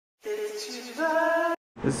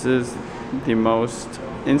This is the most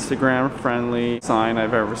Instagram friendly sign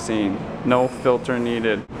I've ever seen. No filter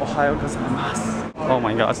needed. Ohayo gozaimasu. Oh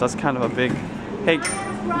my gosh, that's kind of a big, hey,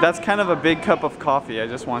 that's kind of a big cup of coffee. I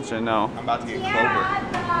just want you to know. I'm about to get clover.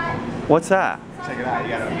 What's that? Check it out,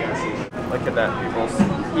 you gotta see. Look at that, people.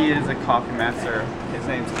 He is a coffee master. His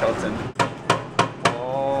name's Kelton.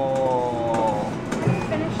 Oh.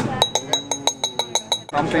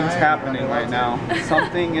 Something's happening right now.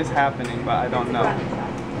 Something is happening, but I don't know.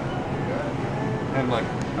 And look,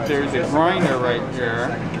 there's a grinder right here.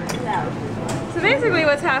 So basically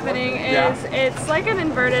what's happening is it's like an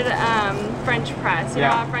inverted French press. You know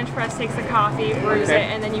how a French press takes the coffee, brews it,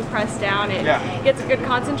 and then you press down, it gets a good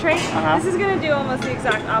concentrate. This is going to do almost the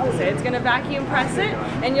exact opposite. It's going to vacuum press it,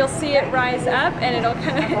 and you'll see it rise up, and it'll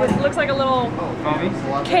kind of, it looks like a little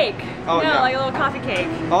cake. Oh, like a little coffee cake.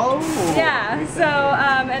 Oh! Yeah, so,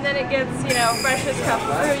 and then it gets, you know, freshest cup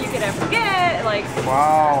of brew you could ever get, like,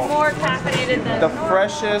 more caffeinated than the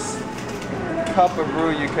freshest cup of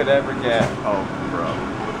brew you could ever get. Oh, bro.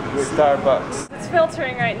 Starbucks. It's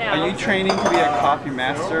filtering right now. Are you training to be a coffee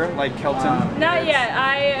master like Kelton? Not yet.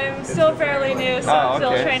 I am still fairly new, so I'm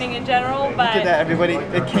still training in general. But look at that, everybody.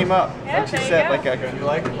 It came up. Yeah, like you said, like a.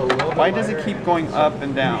 Why does it keep going up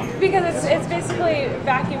and down? Because it's basically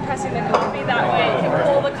vacuum pressing the coffee. That way it can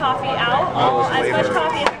pull the coffee out, as much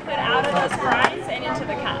coffee as it could out of those grinds and into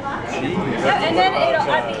the cup. Yep, and then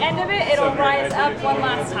it'll, at the end of it, it'll rise up one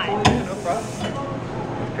last time.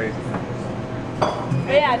 That's crazy.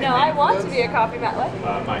 But yeah, no, I want to be a coffee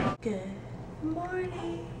master. Good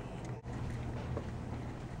morning.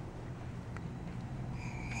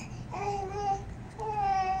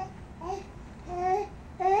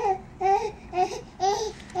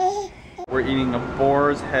 We're eating a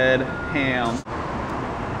boar's head ham,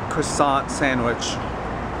 croissant sandwich,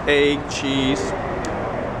 egg, cheese,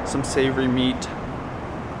 some savory meat.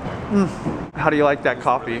 How do you like that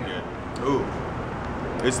coffee? Ooh,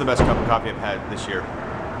 this is the best cup of coffee I've had this year,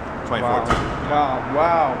 2014.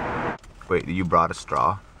 Wow. Wait, you brought a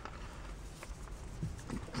straw?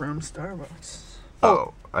 From Starbucks.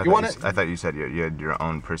 Oh, I thought you said you had your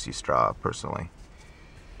own Percy straw personally.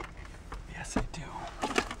 Yes, I do.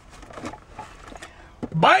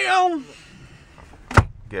 Bam!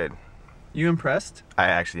 Good. You impressed? I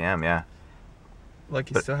actually am, yeah. Look,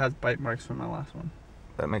 he still has bite marks from my last one.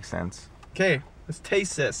 That makes sense. Okay, let's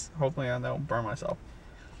taste this. Hopefully I don't burn myself.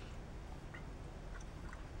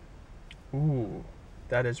 Ooh,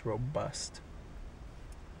 that is robust.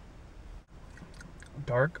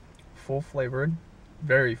 Dark, full flavored,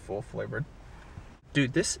 very full flavored.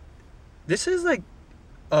 Dude, this is like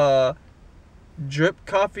drip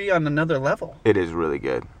coffee on another level. It is really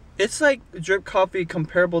good. It's like drip coffee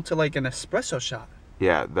comparable to like an espresso shot.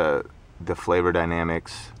 Yeah, the flavor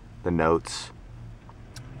dynamics, the notes.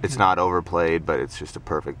 It's not overplayed, but it's just a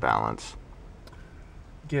perfect balance.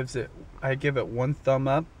 I give it 1 thumb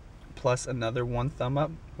up plus another 1 thumb up,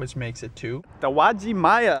 which makes it 2. The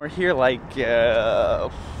Wajimaya. We're here like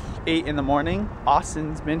 8 in the morning.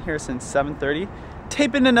 Austin's been here since 7:30.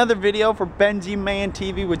 Taping another video for Benji Man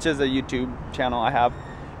TV, which is a YouTube channel I have.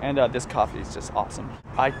 And this coffee is just awesome.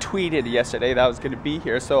 I tweeted yesterday that I was gonna be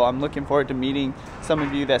here, so I'm looking forward to meeting some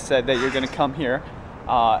of you that said that you're gonna come here.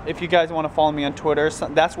 If you guys want to follow me on Twitter,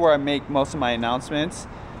 that's where I make most of my announcements.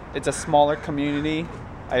 It's a smaller community.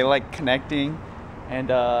 I like connecting. And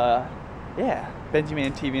yeah, Benji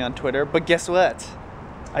Man TV on Twitter. But guess what?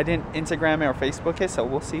 I didn't Instagram it or Facebook it, so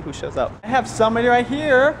we'll see who shows up. I have somebody right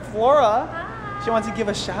here, Flora. Hi. She wants to give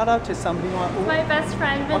a shout out to somebody. It's my best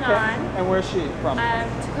friend, Vinon. Okay. And where's she from?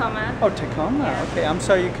 Tacoma. Oh, Tacoma. Yeah. Okay, I'm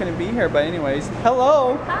sorry you couldn't be here, but anyways,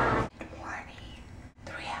 hello. Hi. Good morning.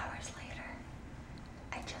 3 hours later,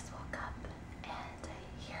 I just woke up and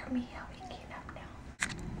hear me waking up now.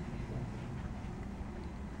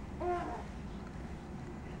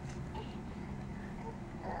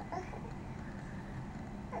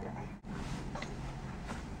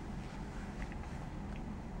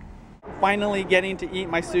 Finally getting to eat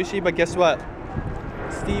my sushi, but guess what?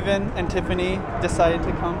 Steven and Tiffany decided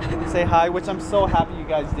to come say hi, which I'm so happy you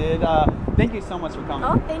guys did. Thank you so much for coming.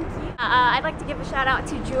 Oh, thank you. I'd like to give a shout out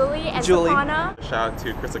to Julie and Sapana. Shout out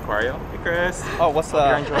to Chris Aquario. Hey Chris. Oh, what's up?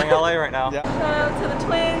 You're enjoying LA right now. Yeah. Shout out to the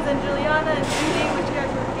twins and Juliana and Judy, which you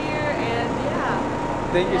guys were here, and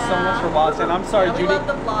yeah. Thank you so much for watching. I'm sorry, We Judy. love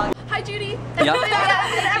the vlog. Hi, Judy. Yep.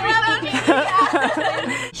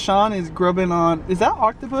 Sean is grubbing on, is that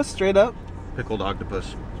octopus straight up? Pickled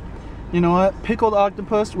octopus. You know what? Pickled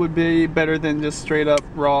octopus would be better than just straight up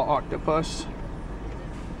raw octopus.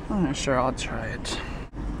 I'm sure I'll try it.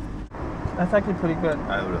 That's actually pretty good.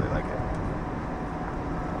 I really like it.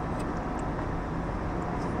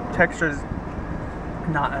 texture is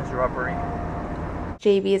not as rubbery.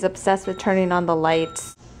 JB is obsessed with turning on the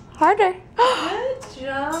lights. Harder. Good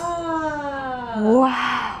job.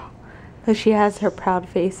 Wow. So she has her proud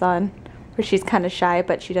face on, where she's kind of shy,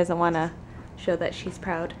 but she doesn't want to show that she's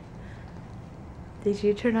proud. Did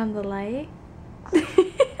you turn on the light?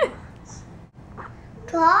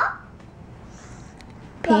 Draw.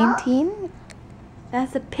 Painting?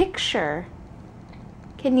 That's a picture.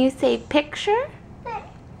 Can you say picture?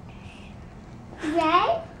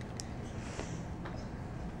 Right?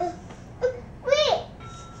 Wait.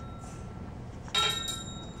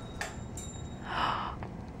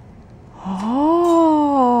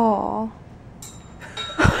 Oh.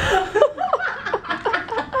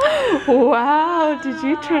 Wow, did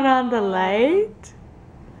you turn on the light?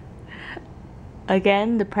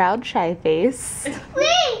 Again, the proud shy face.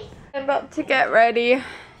 Wait. I'm about to get ready,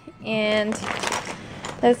 and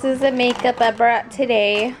this is the makeup I brought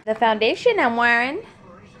today. The foundation I'm wearing,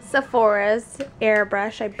 Sephora's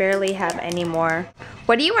Airbrush. I barely have any more.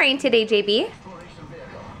 What are you wearing today, JB?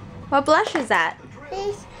 What blush is that?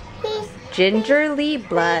 Please. Gingerly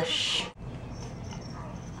blush.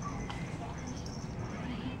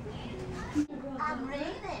 I'm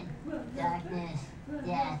breathing. Darkness,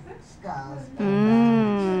 death, skulls.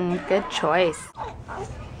 Good choice.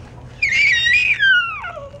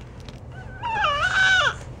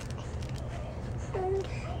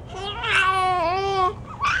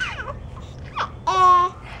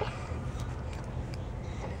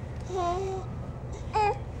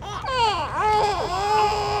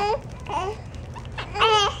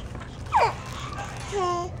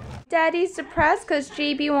 Daddy's depressed because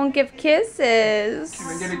JB won't give kisses. Can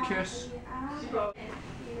we get a kiss?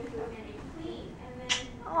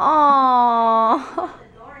 Aww.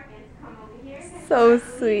 So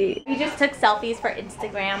sweet. We just took selfies for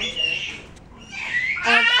Instagram.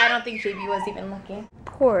 I don't think JB was even looking.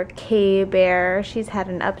 Poor K-Bear. She's had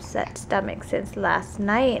an upset stomach since last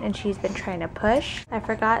night and she's been trying to push. I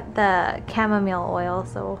forgot the chamomile oil,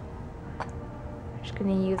 so I'm just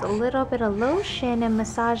gonna use a little bit of lotion and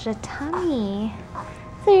massage the tummy.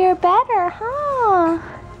 So you're better, huh?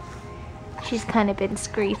 She's kind of been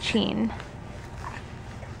screeching.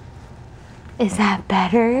 Is that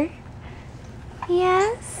better?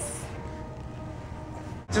 Yes?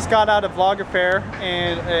 Just got out of Vlogger Fair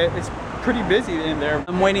and it's pretty busy in there.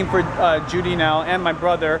 I'm waiting for Judy now and my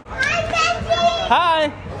brother.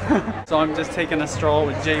 Hi! So I'm just taking a stroll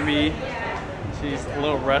with JB. She's a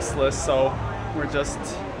little restless, so we're just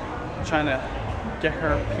trying to get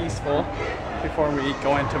her peaceful before we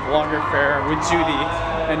go into Vlogger Fair with Judy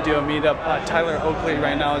and do a meetup. Tyler Oakley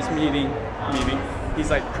right now is meeting. He's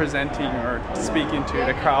like presenting or speaking to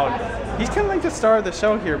the crowd. He's kind of like the star of the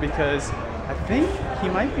show here because I think he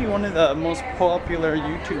might be one of the most popular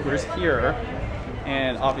YouTubers here.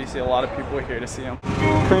 And obviously a lot of people are here to see him.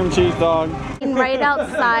 Cream cheese dog. Right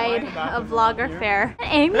outside of Vlogger Fair.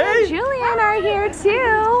 Amy and Julian are here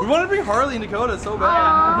too. We wanted to bring Harley and Dakota so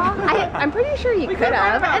bad. I'm pretty sure you could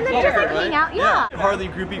have. And then just like hang out. Yeah. Harley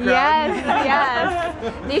groupie crowd.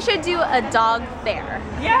 Yes. They should do a dog fair.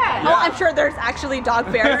 Yeah. Oh, I'm sure there's actually dog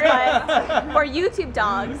fairs, but for YouTube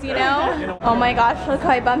dogs, you know? Oh my gosh, look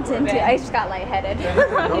how I bumped into. I just got lightheaded.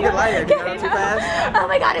 Don't get lightheaded, you got too fast. Oh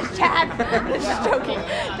my god, it's Chad. I'm just joking.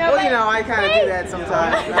 No, Well, you know, I kind of do that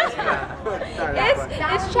sometimes.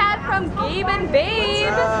 It's Chad from Gabe and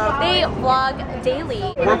Babe. They vlog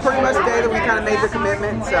daily. We're pretty much daily. We kind of made the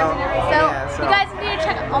commitment, so You guys need to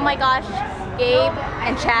check. Oh my gosh, Gabe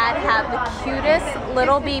and Chad have the cutest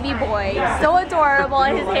little baby boy. So adorable,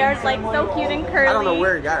 and his hair is like so cute and curly. I don't know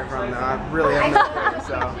where he got it from, though. I really am not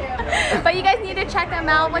sure, so. But you guys need to check them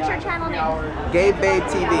out. What's your channel name? Gabe Babe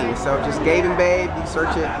TV. So just Gabe and Babe. You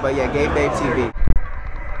search it, but yeah, Gabe Babe TV.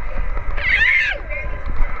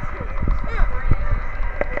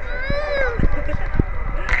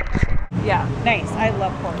 Yeah, nice. I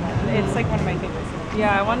love Portland. It's like one of my favorite cities.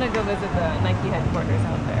 Yeah, I want to go visit the Nike headquarters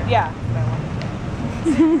out there. Yeah, that's what I want to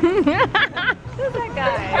do. Who's that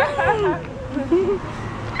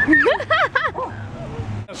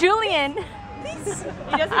guy? Julian. Peace.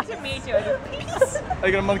 He does it to me too. I go, peace.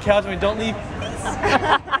 I get him on the couch and we don't leave.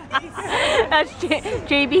 That's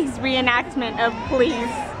JB's reenactment of please.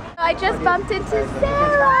 I just bumped into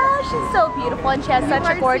Sarah. She's so beautiful and she has such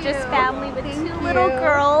a gorgeous family with two little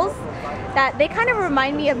girls that they kind of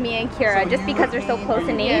remind me of me and Kira just because they're so close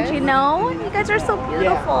in age, you know? You guys are so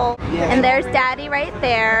beautiful. And there's Daddy right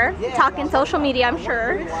there, talking social media, I'm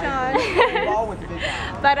sure.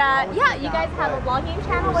 But yeah, you guys have a vlogging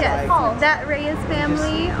channel? What's it called? That Reyes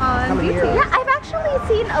family on YouTube. Yeah, I've actually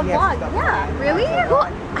seen a vlog. Yeah. Really? Well,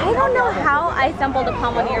 I don't know how I stumbled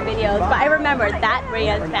upon one of your videos, but I remember that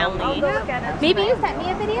Reyes family. Maybe you sent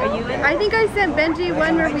me a video? Are you in? I think I sent Benji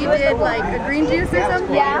one where we did like a green juice or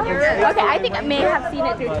something. Yeah? Okay, I think I may have seen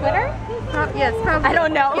it through Twitter. Yes, probably. I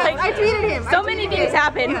don't know. Yes, Like, I tweeted him. So many things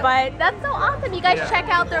happen, but that's so awesome. You guys check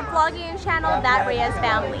out their vlogging channel, That Reyes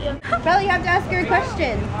Family. Bella, you have to ask her a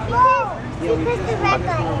question.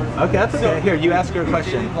 Okay, that's okay. Here, you ask her a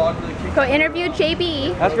question. Go interview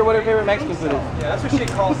JB. Ask her what her favorite Mexican food is. Yeah, that's what she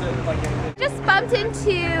calls it. Like, Just bumped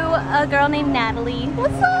into a girl named Natalie.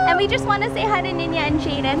 What's up? And we just want to say hi to Ninya and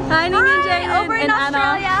Jaden. Hi, Ninya and Jaden. Over in And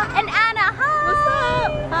Australia. Anna. And Anna, hi. What's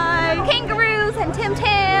up? Hi. Kangaroos and Tim Tams.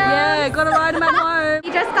 Yeah, gonna ride him at home.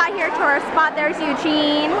 We just got here to our spot. There's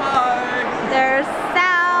Eugene. Hi. There's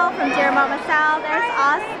Sal from Dear Mama Sal. There's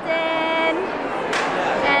Austin.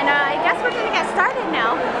 And I guess we're gonna get started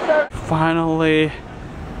now.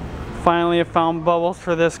 Finally I found bubbles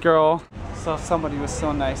for this girl. So somebody was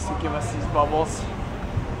so nice to give us these bubbles.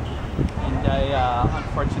 And I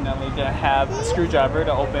unfortunately didn't have a screwdriver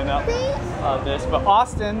to open up this. But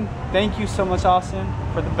Austin, thank you so much, Austin,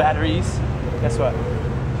 for the batteries. Guess what?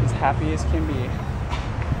 She's happy as can be.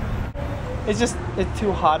 It's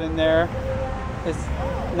too hot in there. It's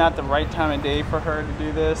not the right time of day for her to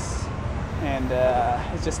do this. And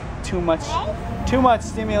it's just too much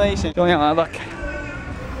stimulation. Juliana, look.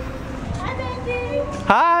 Hi, Benji.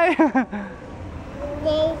 Hi.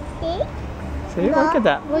 See, look at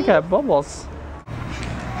that. Look at bubbles.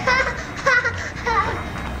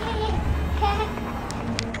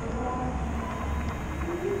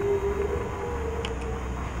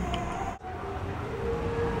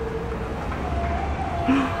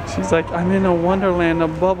 She's like, I'm in a wonderland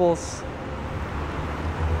of bubbles.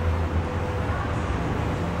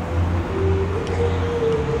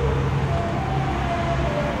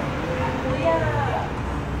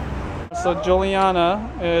 So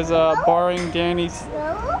Juliana is borrowing Danny's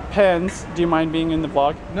pens. Do you mind being in the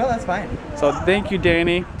vlog? No, that's fine. So thank you,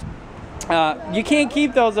 Danny. You can't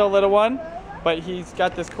keep those though, little one, but he's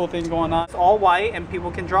got this cool thing going on. It's all white and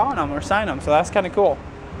people can draw on them or sign them, so that's kind of cool.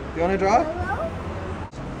 You want to draw?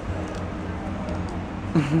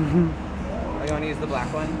 Are you want to use the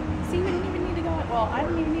black one? See, we didn't even need to go. Well, I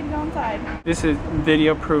didn't even need to go inside. This is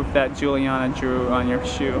video proof that Juliana drew on your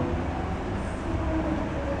shoe.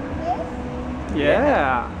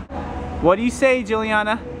 Yeah. What do you say,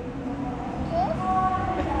 Juliana?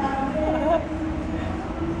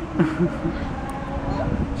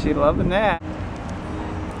 She loving that.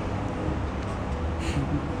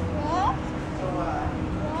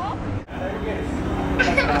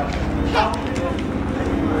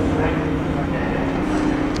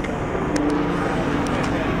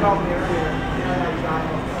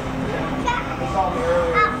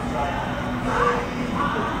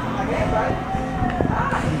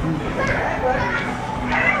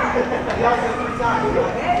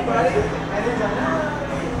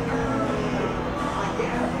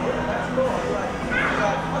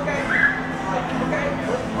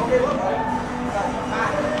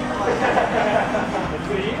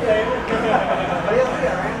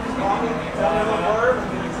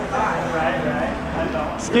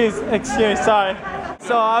 Excuse, sorry.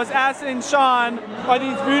 So I was asking Sean, are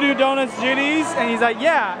these voodoo donuts Judy's? And he's like,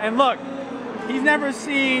 yeah. And look, he's never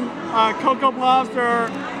seen Cocoa Puffs or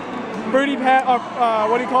Fruity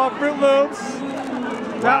what do you call it? Fruit Loops.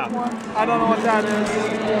 That one, I don't know what that is.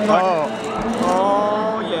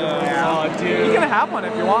 Oh yeah. Oh, dude. You can have one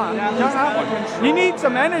if you want. You can have one. You need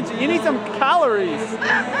some energy. You need some calories.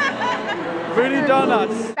 Voodoo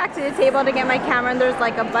donuts. Back to the table to get my camera, and there's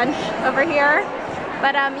like a bunch over here.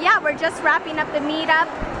 But yeah, we're just wrapping up the meetup.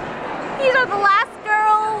 These are the last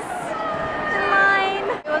girls in line.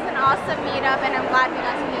 It was an awesome meetup, and I'm glad we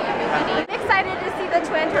got to meet everybody. I'm excited to see the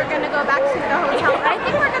twins. We're gonna go back to the hotel, but I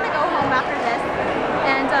think we're gonna go home after this.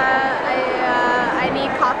 And I need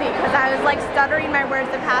coffee because I was like stuttering my words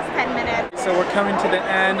the past 10 minutes. So we're coming to the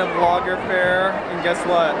end of Vlogger Fair, and guess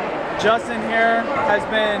what? Justin here has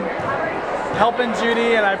been helping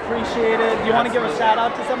Judy, and I appreciate it. Do you want to give a shout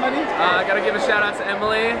out to somebody? I gotta give a shout out to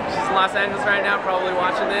Emily. She's in Los Angeles right now, probably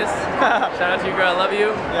watching this. Shout out to you, girl. I love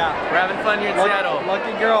you. Yeah. We're having fun here in Seattle.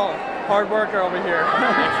 Lucky girl. Hard worker over here.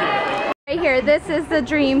 Right here, this is the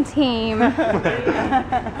dream team.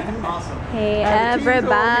 Awesome. Hey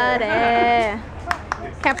everybody.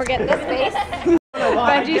 Can't forget this face.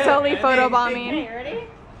 Benji's totally photobombing.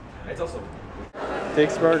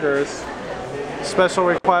 Dick's Burgers. Special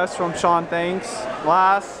request from Sean, thanks.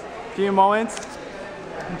 Last few moments.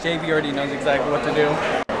 JB already knows exactly what to do.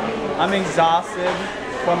 I'm exhausted,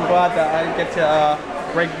 but I'm glad that I get to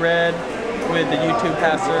break bread with the YouTube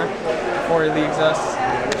pastor before he leaves us.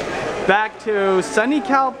 Back to sunny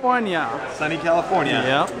California. Sunny California.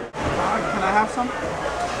 Yep. Can I have some? Can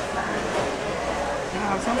I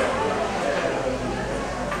have some?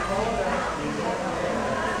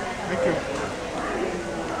 Thank you.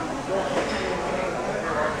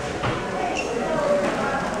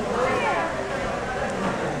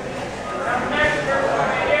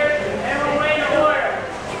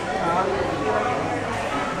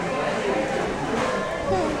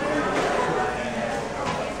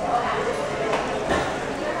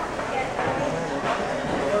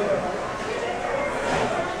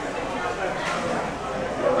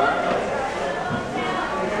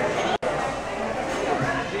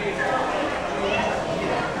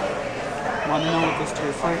 Want to know what this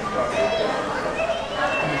tastes like?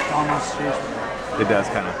 McDonald's cheese. It does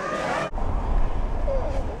kind of.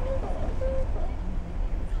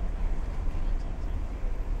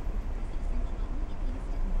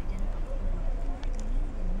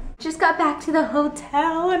 Just got back to the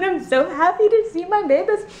hotel and I'm so happy to see my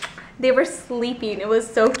babies. They were sleeping. It was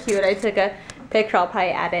so cute. I took a picture. I'll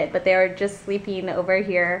probably add it, but they were just sleeping over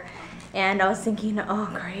here. And I was thinking, oh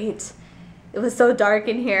great. It was so dark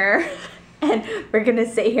in here. And we're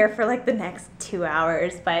gonna stay here for like the next 2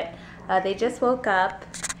 hours, but they just woke up.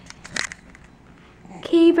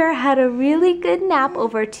 K-Bear had a really good nap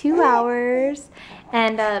over 2 hours,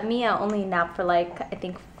 and Mia only napped for like, I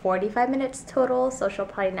think 45 minutes total, so she'll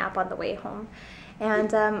probably nap on the way home.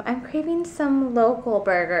 And I'm craving some local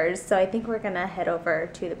burgers, so I think we're gonna head over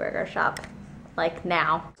to the burger shop, like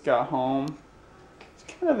now. Got home. It's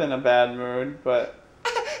kind of in a bad mood, but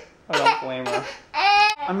I don't blame her.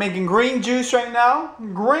 I'm making green juice right now.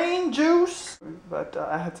 Green juice! But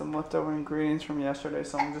I had some leftover ingredients from yesterday,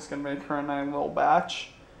 so I'm just gonna make her and I a little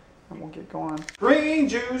batch. And we'll get going. Green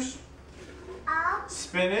juice!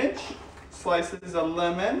 Spinach. Slices of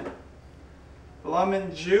lemon.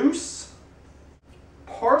 Lemon juice.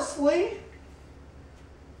 Parsley.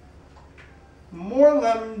 More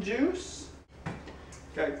lemon juice.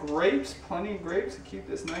 Got grapes, plenty of grapes to keep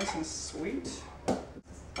this nice and sweet.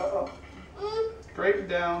 Uh-oh. Grape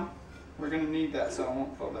down. We're gonna need that, so I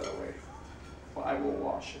won't throw that away. Well, I will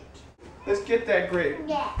wash it. Let's get that grape.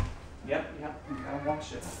 Yeah. Yep. You gotta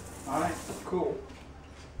wash it. Alright, cool.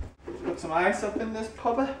 Put some ice up in this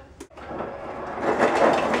pubba.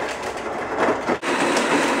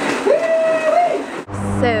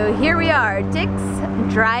 So here we are,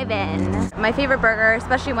 Dick's Drive-In. My favorite burger,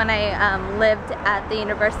 especially when I lived at the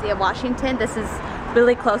University of Washington. This is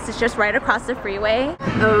really close, it's just right across the freeway.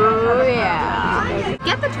 Oh yeah.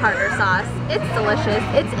 Get the tartar sauce, it's delicious.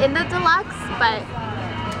 It's in the deluxe, but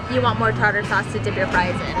you want more tartar sauce to dip your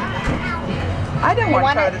fries in. I don't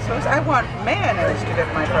want tartar sauce, I want mayonnaise to dip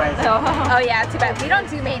my fries in. Oh yeah, too bad. We don't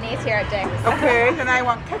do mayonnaise here at Dick's. Okay, then I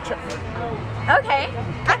want ketchup. Okay.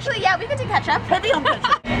 Actually, yeah, we could do ketchup. Heavy on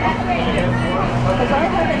ketchup. Because I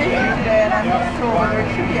had an issue today and I'm not sure whether it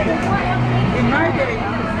should be in it. In my day, you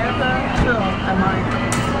could never film a mine.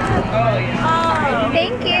 Oh, yeah. Oh,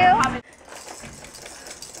 thank you.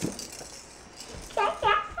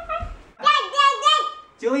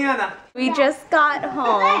 Juliana. We just got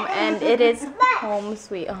home and it is home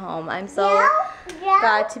sweet home. I'm so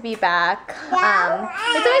glad to be back.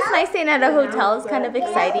 It's always nice staying at a hotel. It's kind of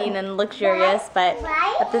exciting and luxurious, but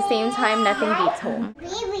at the same time, nothing beats home.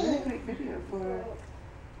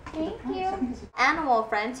 Thank you. Animal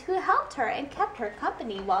friends who helped her and kept her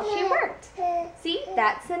company while she worked. See,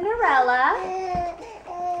 that's Cinderella.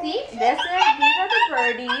 See, these are the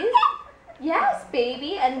birdies. Yes,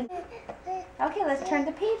 baby. And okay, let's turn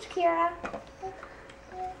the page, Kira.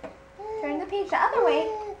 Turn the page the other way.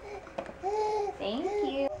 Thank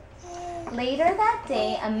you. Later that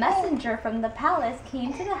day, a messenger from the palace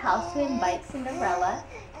came to the house to invite Cinderella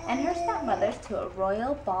and her stepmothers to a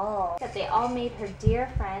royal ball. That they all made her dear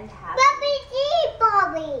friend happy.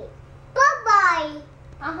 Bobby. Bye-bye.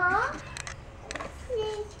 Uh-huh.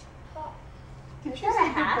 Is that a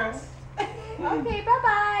hat? Okay,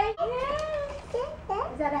 bye-bye.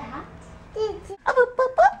 Is that a hat?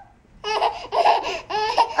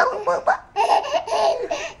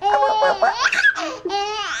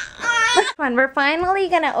 We're finally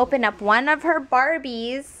gonna open up one of her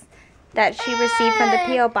Barbies that she received from the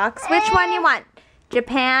P.O. box. Which one you want?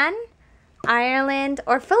 Japan, Ireland,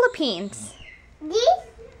 or Philippines?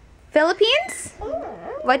 Philippines?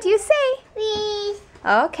 What do you say? Please.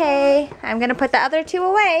 Okay, I'm gonna put the other two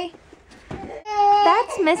away.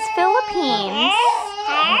 That's Miss Philippines.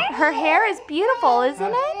 Her hair is beautiful,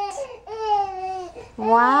 isn't it?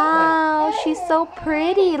 Wow, she's so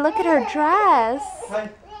pretty. Look at her dress.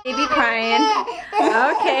 Baby crying.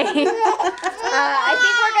 Okay. I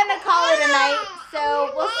think we're gonna call it a night,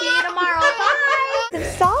 so we'll see you tomorrow.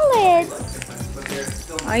 solids.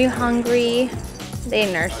 Are you hungry?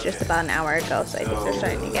 They nursed just about an hour ago, so I think they're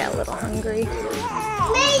starting to get a little hungry.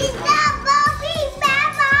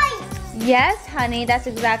 Yes, honey, that's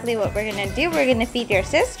exactly what we're gonna do. We're gonna feed your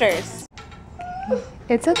sisters.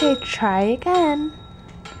 It's okay, try again.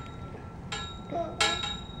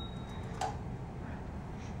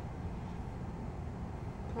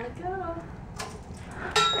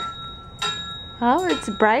 Oh, it's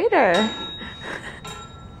brighter.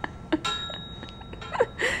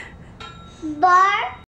 Bar.